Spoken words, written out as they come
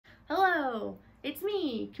Hello, it's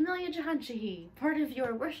me, Camellia Jahanshahi, part of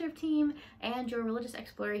your worship team and your religious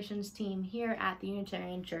explorations team here at the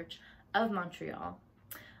Unitarian Church of Montreal.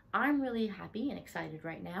 I'm really happy and excited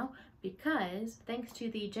right now because thanks to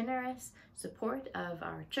the generous support of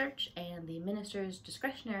our church and the minister's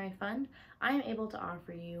discretionary fund, I am able to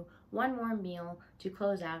offer you one more meal to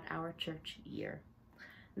close out our church year.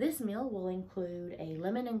 This meal will include a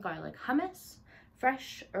lemon and garlic hummus,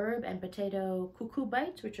 fresh herb and potato coucou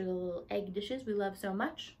bites, which are the little egg dishes we love so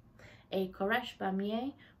much, a koresh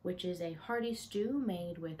bamier, which is a hearty stew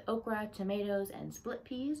made with okra, tomatoes, and split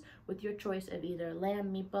peas, with your choice of either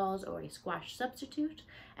lamb meatballs or a squash substitute,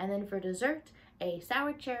 and then for dessert, a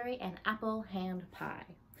sour cherry and apple hand pie.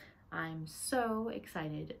 I'm so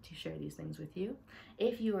excited to share these things with you.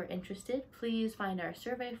 If you are interested, please find our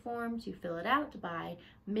survey form to fill it out by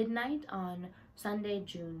midnight on Sunday,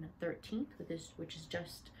 June 13th, which is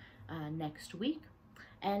just next week.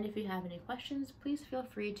 And if you have any questions, please feel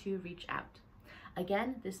free to reach out.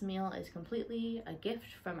 Again, this meal is completely a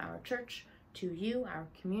gift from our church to you, our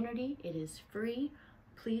community. It is free.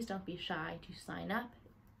 Please don't be shy to sign up.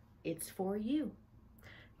 It's for you.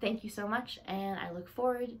 Thank you so much, and I look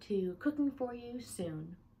forward to cooking for you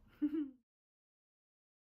soon.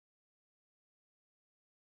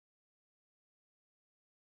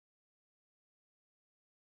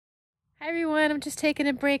 Hi everyone, I'm just taking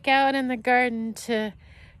a break out in the garden to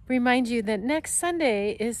remind you that next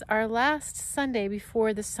Sunday is our last Sunday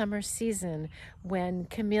before the summer season, when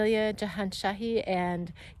Camellia Jahanshahi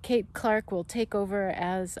and Kate Clark will take over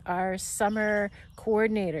as our summer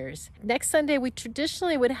coordinators. Next Sunday we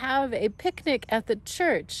traditionally would have a picnic at the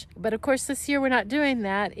church, but of course this year we're not doing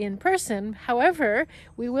that in person. However,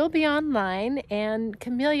 we will be online, and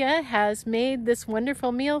Camellia has made this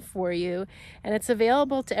wonderful meal for you, and it's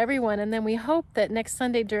available to everyone. And then we hope that next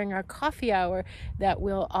Sunday during our coffee hour that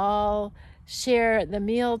we'll all share the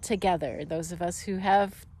meal together, those of us who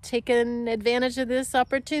have taken advantage of this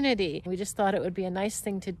opportunity. We just thought it would be a nice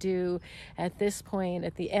thing to do at this point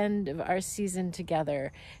at the end of our season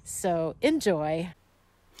together. So enjoy.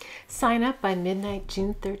 Sign up by midnight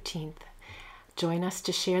June 13th. Join us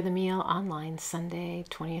to share the meal online Sunday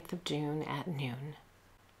 20th of June at noon.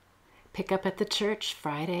 Pick up at the church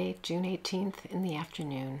Friday June 18th in the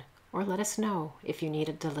afternoon, or let us know if you need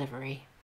a delivery.